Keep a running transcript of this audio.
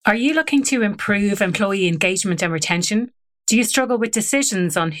Are you looking to improve employee engagement and retention? Do you struggle with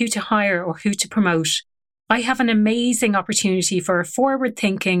decisions on who to hire or who to promote? I have an amazing opportunity for a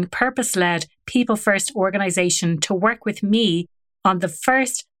forward-thinking, purpose-led, people-first organisation to work with me on the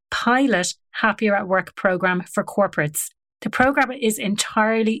first pilot Happier at Work programme for corporates. The programme is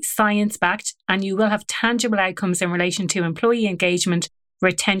entirely science-backed and you will have tangible outcomes in relation to employee engagement,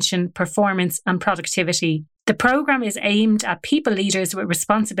 retention, performance and productivity. The programme is aimed at people leaders with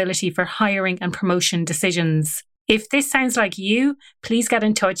responsibility for hiring and promotion decisions. If this sounds like you, please get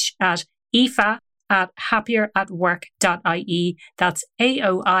in touch at aoife@happieratwork.ie. That's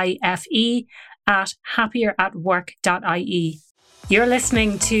AOIFE at happieratwork.ie. You're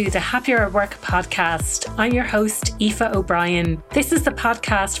listening to the Happier at Work podcast. I'm your host, Aoife O'Brien. This is the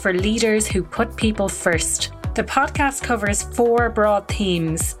podcast for leaders who put people first. The podcast covers 4 broad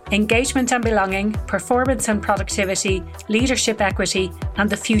themes: engagement and belonging, performance and productivity, leadership equity, and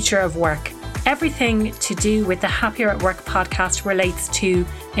the future of work. Everything to do with the Happier at Work podcast relates to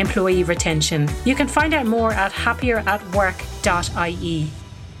employee retention. You can find out more at happieratwork.ie.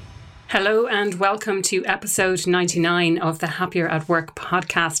 Hello and welcome to episode 99 of the Happier at Work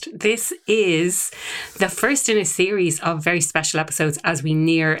podcast. This is the first in a series of very special episodes as we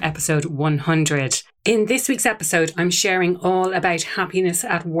near episode 100. In this week's episode, I'm sharing all about happiness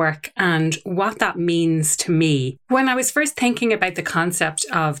at work and what that means to me. When I was first thinking about the concept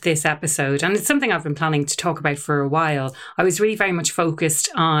of this episode, and it's something I've been planning to talk about for a while, I was really very much focused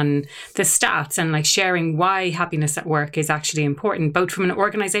on the stats and sharing why happiness at work is actually important, both from an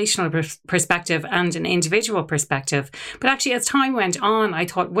organizational perspective and an individual perspective. But actually, as time went on, I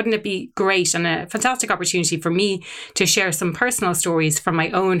thought, wouldn't it be great and a fantastic opportunity for me to share some personal stories from my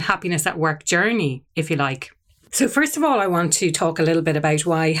own happiness at work journey, if you like. So first of all, I want to talk a little bit about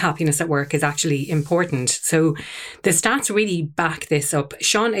why happiness at work is actually important. So the stats really back this up.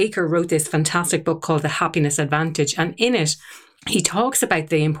 Sean Aker wrote this fantastic book called The Happiness Advantage, and in it, he talks about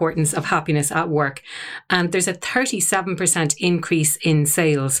the importance of happiness at work. And there's a 37% increase in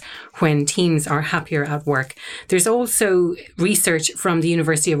sales when teams are happier at work. There's also research from the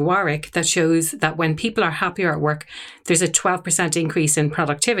University of Warwick that shows that when people are happier at work, there's a 12% increase in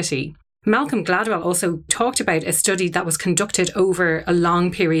productivity. Malcolm Gladwell also talked about a study that was conducted over a long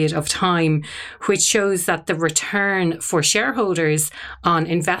period of time, which shows that the return for shareholders on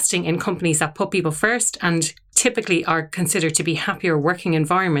investing in companies that put people first and typically are considered to be happier working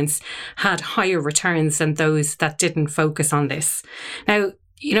environments had higher returns than those that didn't focus on this. Now,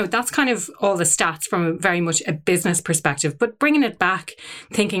 that's kind of all the stats from very much a business perspective, but bringing it back,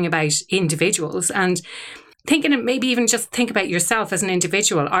 thinking about individuals and thinking of maybe even just think about yourself as an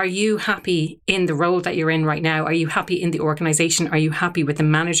individual. Are you happy in the role that you're in right now? Are you happy in the organization? Are you happy with the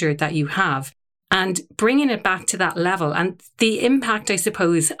manager that you have? And bringing it back to that level and the impact, I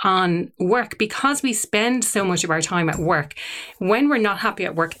suppose, on work, because we spend so much of our time at work. When we're not happy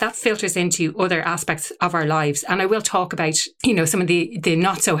at work, that filters into other aspects of our lives. And I will talk about, some of the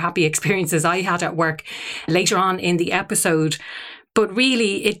not so happy experiences I had at work later on in the episode. But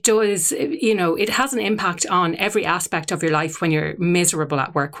really, it does, it has an impact on every aspect of your life when you're miserable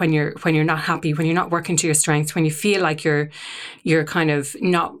at work, when you're not happy, when you're not working to your strengths, when you feel like you're kind of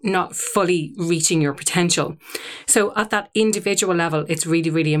not fully reaching your potential. So at that individual level, it's really,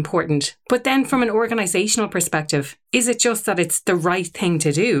 really important. But then from an organizational perspective, is it just that it's the right thing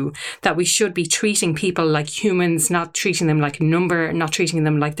to do, that we should be treating people like humans, not treating them like a number, not treating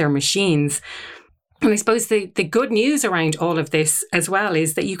them like they're machines? And I suppose the good news around all of this as well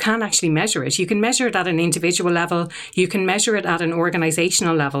is that you can actually measure it. You can measure it at an individual level. You can measure it at an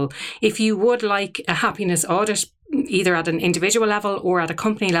organizational level. If you would like a happiness audit, either at an individual level or at a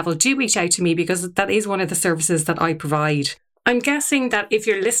company level, do reach out to me because that is one of the services that I provide. I'm guessing that if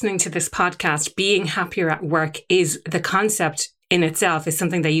you're listening to this podcast, being happier at work is the concept in itself, is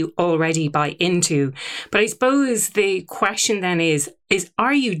something that you already buy into. But I suppose the question then is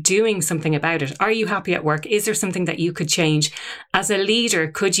are you doing something about it? Are you happy at work? Is there something that you could change? As a leader,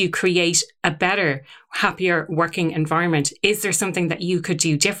 could you create a better, happier working environment? Is there something that you could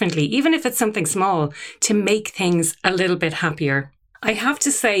do differently, even if it's something small, to make things a little bit happier? I have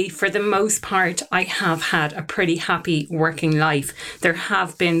to say, for the most part, I have had a pretty happy working life. There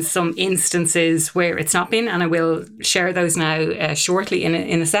have been some instances where it's not been, and I will share those now shortly in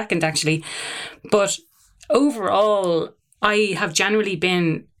a second, actually. But overall, I have generally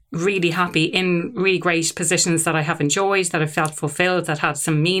been really happy in really great positions that I have enjoyed, that I felt fulfilled, that had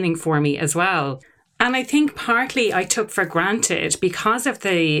some meaning for me as well. And I think partly I took for granted, because of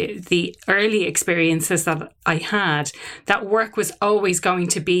the early experiences that I had, that work was always going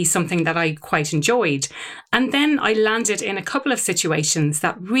to be something that I quite enjoyed. And then I landed in a couple of situations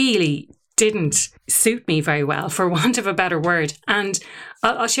that really didn't suit me very well, for want of a better word. And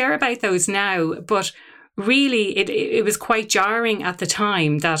I'll share about those now, but really it was quite jarring at the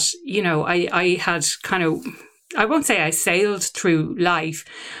time that, you know, I had kind of, I won't say I sailed through life,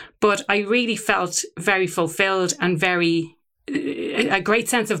 but I really felt very fulfilled and a great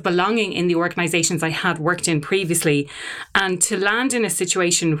sense of belonging in the organizations I had worked in previously. And to land in a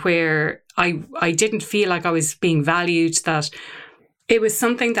situation where I didn't feel like I was being valued, that it was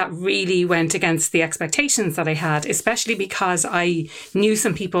something that really went against the expectations that I had, especially because I knew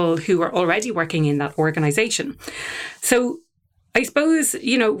some people who were already working in that organization. So I suppose,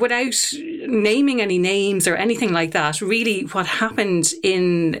 you know, without naming any names or anything like that, really what happened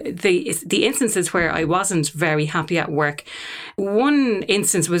in the instances where I wasn't very happy at work, one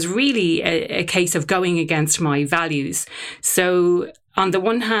instance was really a case of going against my values. So on the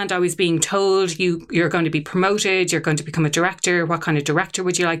one hand, I was being told, you're going to be promoted, you're going to become a director. What kind of director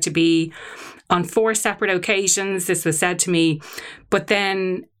would you like to be? On 4 separate occasions, this was said to me. But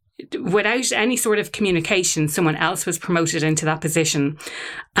then, without any sort of communication, someone else was promoted into that position.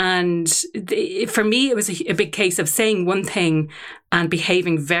 And for me, it was a big case of saying one thing and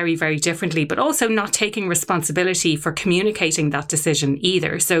behaving very, very differently, but also not taking responsibility for communicating that decision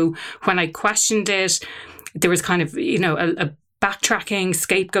either. So when I questioned it, there was kind of, you know, a backtracking,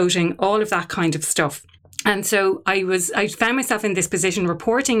 scapegoating, all of that kind of stuff. And so I found myself in this position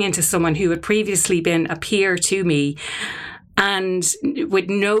reporting into someone who had previously been a peer to me, and with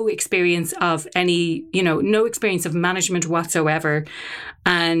no experience of no experience of management whatsoever.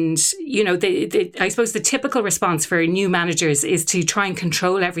 And, you know, I suppose the typical response for new managers is to try and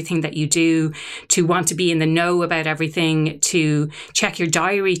control everything that you do, to want to be in the know about everything, to check your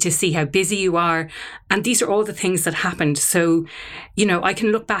diary to see how busy you are. And these are all the things that happened. So, you know, I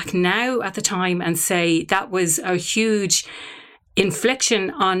can look back now at the time and say that was a huge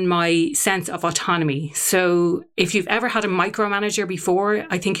infliction on my sense of autonomy. So if you've ever had a micromanager before,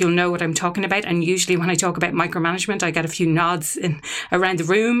 I think you'll know what I'm talking about. And usually when I talk about micromanagement, I get a few nods around the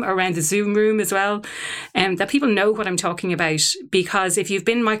room, around the Zoom room as well, that people know what I'm talking about, because if you've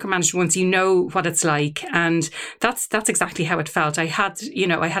been micromanaged once, you know what it's like. And that's exactly how it felt. I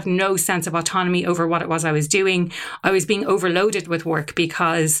had no sense of autonomy over what it was I was doing. I was being overloaded with work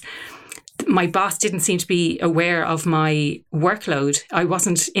because my boss didn't seem to be aware of my workload. I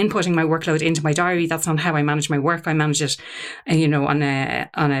wasn't inputting my workload into my diary. That's not how I manage my work. I manage it, on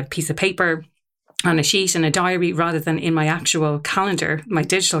a piece of paper, on a sheet in a diary, rather than in my actual calendar, my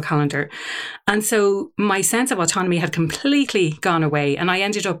digital calendar. And so my sense of autonomy had completely gone away, and I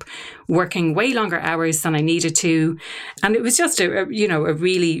ended up working way longer hours than I needed to. And it was just a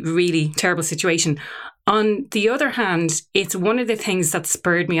really, really terrible situation. On the other hand, it's one of the things that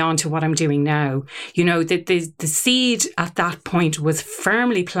spurred me on to what I'm doing now. You know, the seed at that point was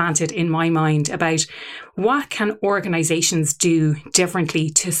firmly planted in my mind about what can organizations do differently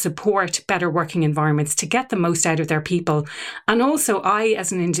to support better working environments, to get the most out of their people. And also I,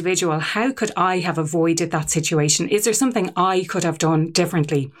 as an individual, how could I have avoided that situation? Is there something I could have done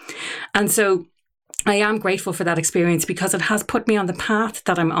differently? And so I am grateful for that experience, because it has put me on the path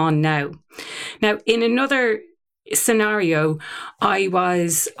that I'm on now. Now, in another scenario, I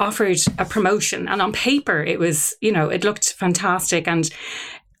was offered a promotion, and on paper it was, it looked fantastic. And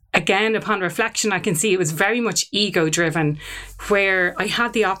again, upon reflection, I can see it was very much ego driven, where I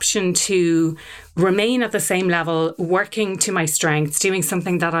had the option to remain at the same level, working to my strengths, doing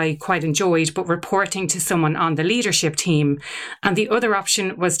something that I quite enjoyed, but reporting to someone on the leadership team. And the other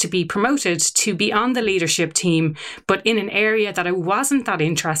option was to be promoted to be on the leadership team, but in an area that I wasn't that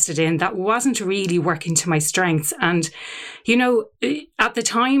interested in, that wasn't really working to my strengths. And, at the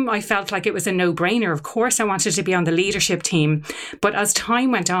time, I felt like it was a no-brainer. Of course, I wanted to be on the leadership team. But as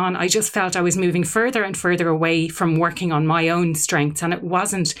time went on, I just felt I was moving further and further away from working on my own strengths. And it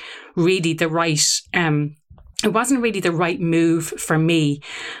wasn't really the right move for me.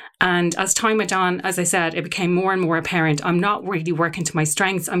 And as time went on, as I said, it became more and more apparent I'm not really working to my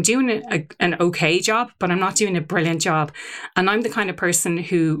strengths. I'm doing an okay job, but I'm not doing a brilliant job. And I'm the kind of person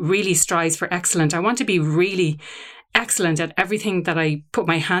who really strives for excellent. I want to be really excellent at everything that I put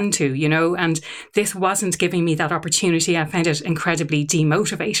my hand to, and this wasn't giving me that opportunity. I found it incredibly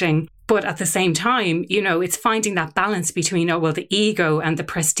demotivating. But at the same time, it's finding that balance between, the ego and the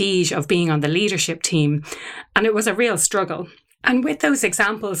prestige of being on the leadership team. And it was a real struggle. And with those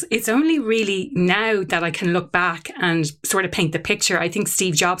examples, it's only really now that I can look back and sort of paint the picture. I think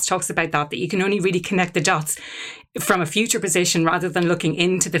Steve Jobs talks about that you can only really connect the dots from a future position rather than looking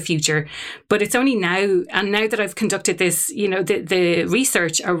into the future. But it's only now, and now that I've conducted this, the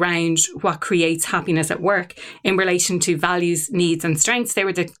research around what creates happiness at work in relation to values, needs and strengths, they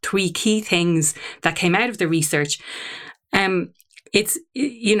were the 3 key things that came out of the research. It's,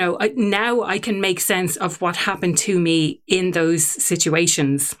 now I can make sense of what happened to me in those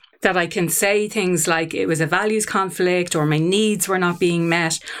situations. That I can say things like it was a values conflict, or my needs were not being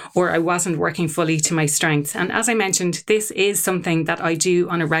met, or I wasn't working fully to my strengths. And as I mentioned, this is something that I do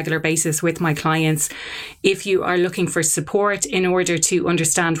on a regular basis with my clients. If you are looking for support in order to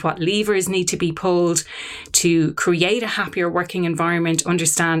understand what levers need to be pulled to create a happier working environment,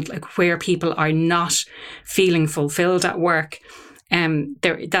 understand where people are not feeling fulfilled at work,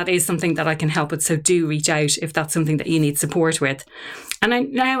 that is something that I can help with. So do reach out if that's something that you need support with. And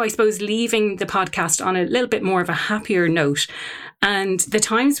I suppose, leaving the podcast on a little bit more of a happier note. And the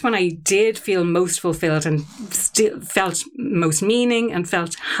times when I did feel most fulfilled and still felt most meaning and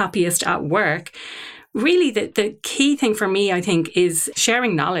felt happiest at work, really the key thing for me, I think, is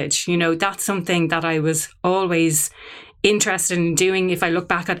sharing knowledge. That's something that I was always interested in doing. If I look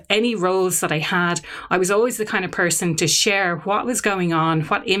back at any roles that I had, I was always the kind of person to share what was going on,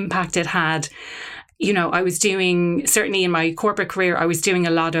 what impact it had. I was doing, certainly in my corporate career, I was doing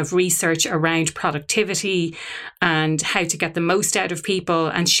a lot of research around productivity and how to get the most out of people,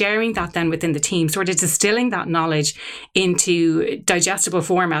 and sharing that then within the team, sort of distilling that knowledge into digestible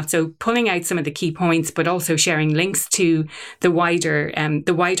format. So pulling out some of the key points, but also sharing links to the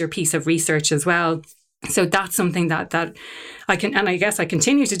wider piece of research as well. So that's something that I can, and I guess I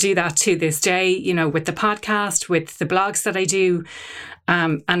continue to do that to this day, with the podcast, with the blogs that I do,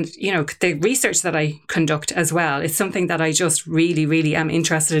 and, the research that I conduct as well. It's something that I just really, really am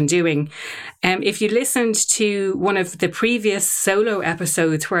interested in doing. If you listened to one of the previous solo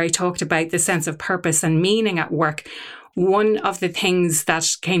episodes where I talked about the sense of purpose and meaning at work, one of the things that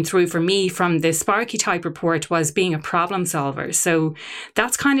came through for me from the Sparky Type report was being a problem solver. So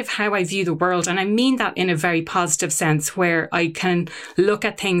that's kind of how I view the world. And I mean that in a very positive sense, where I can look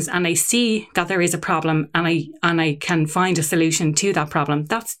at things and I see that there is a problem, and I can find a solution to that problem.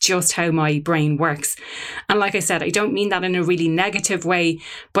 That's just how my brain works. And like I said, I don't mean that in a really negative way,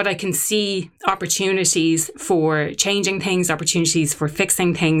 but I can see opportunities for changing things, opportunities for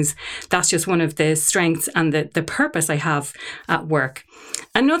fixing things. That's just one of the strengths and the purpose I have at work.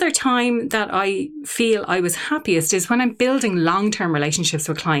 Another time that I feel I was happiest is when I'm building long-term relationships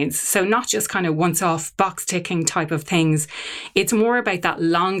with clients. So not just kind of once-off box-ticking type of things. It's more about that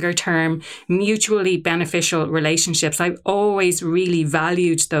longer-term, mutually beneficial relationships. I've always really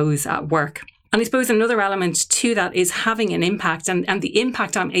valued those at work. And I suppose another element to that is having an impact and the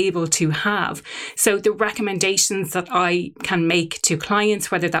impact I'm able to have. So the recommendations that I can make to clients,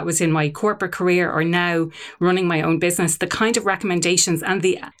 whether that was in my corporate career or now running my own business, the kind of recommendations and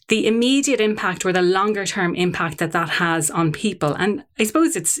the immediate impact or the longer term impact that has on people. And I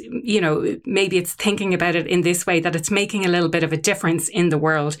suppose it's, maybe it's thinking about it in this way, that it's making a little bit of a difference in the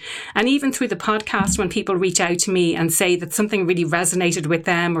world. And even through the podcast, when people reach out to me and say that something really resonated with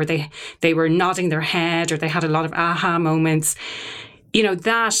them, or they were nodding their head, or they had a lot of aha moments,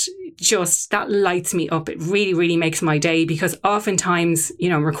 that lights me up. It really, really makes my day, because oftentimes,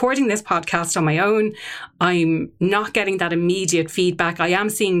 I'm recording this podcast on my own. I'm not getting that immediate feedback. I am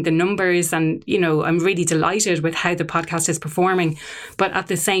seeing the numbers and, I'm really delighted with how the podcast is performing. But at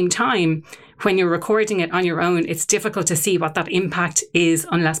the same time, when you're recording it on your own, it's difficult to see what that impact is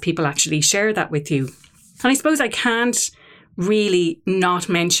unless people actually share that with you. And I suppose I can't really not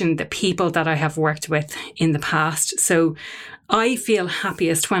mention the people that I have worked with in the past. So I feel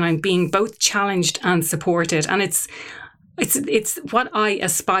happiest when I'm being both challenged and supported. And it's what I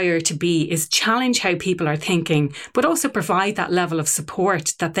aspire to be, is challenge how people are thinking, but also provide that level of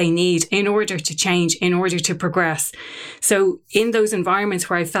support that they need in order to change, in order to progress. So in those environments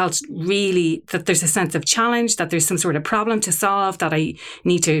where I felt really that there's a sense of challenge, that there's some sort of problem to solve, that I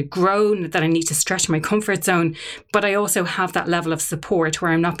need to grow, that I need to stretch my comfort zone, but I also have that level of support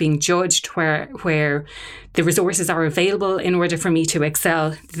where I'm not being judged, where the resources are available in order for me to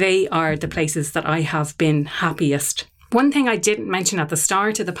excel, they are the places that I have been happiest. One thing I didn't mention at the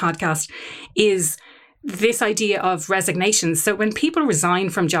start of the podcast is this idea of resignation. So when people resign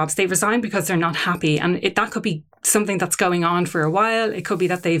from jobs, they resign because they're not happy. And that could be something that's going on for a while. It could be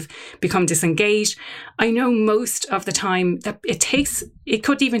that they've become disengaged. I know most of the time that it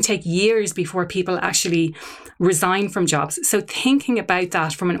could even take years before people actually resign from jobs. So thinking about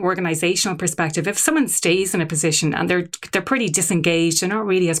that from an organizational perspective, if someone stays in a position and they're pretty disengaged, they're not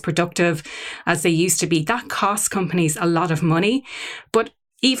really as productive as they used to be, that costs companies a lot of money. But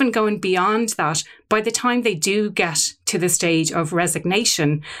even going beyond that, by the time they do get to the stage of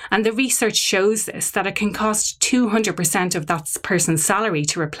resignation, and the research shows this, that it can cost 200% of that person's salary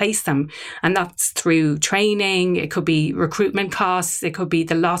to replace them. And that's through training, it could be recruitment costs, it could be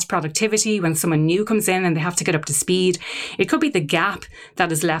the lost productivity when someone new comes in and they have to get up to speed. It could be the gap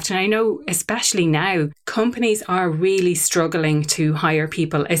that is left. And I know, especially now, companies are really struggling to hire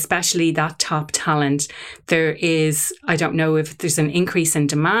people, especially that top talent. There is, I don't know if there's an increase in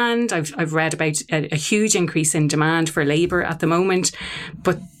demand. I've read about a huge increase in demand for labour at the moment,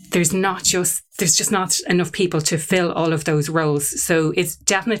 but there's just not enough people to fill all of those roles. So it's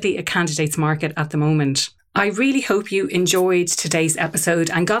definitely a candidates market at the moment. I really hope you enjoyed today's episode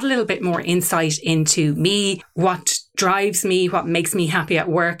and got a little bit more insight into me, what drives me, what makes me happy at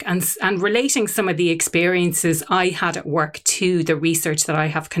work, and relating some of the experiences I had at work to the research that I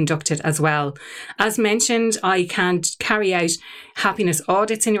have conducted as well. As mentioned, I can carry out happiness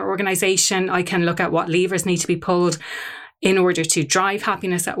audits in your organisation. I can look at what levers need to be pulled in order to drive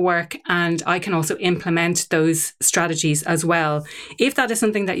happiness at work, and I can also implement those strategies as well. If that is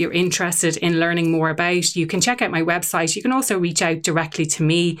something that you're interested in learning more about, you can check out my website. You can also reach out directly to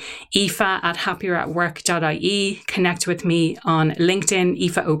me, aoife@happieratwork.ie. Connect with me on LinkedIn,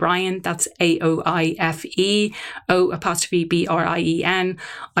 Aoife O'Brien. That's AOIFE, O''Brien.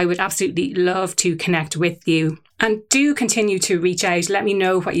 I would absolutely love to connect with you. And do continue to reach out. Let me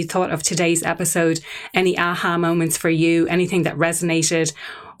know what you thought of today's episode, any aha moments for you, anything that resonated,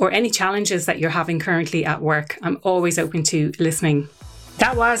 or any challenges that you're having currently at work. I'm always open to listening.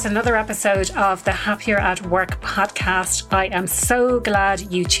 That was another episode of the Happier at Work podcast. I am so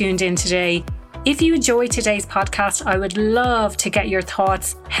glad you tuned in today. If you enjoyed today's podcast, I would love to get your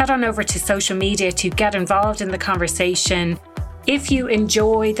thoughts. Head on over to social media to get involved in the conversation. If you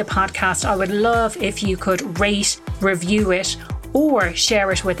enjoy the podcast, I would love if you could rate, review it, or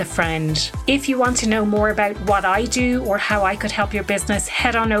share it with a friend. If you want to know more about what I do or how I could help your business,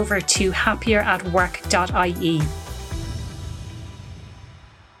 head on over to happieratwork.ie.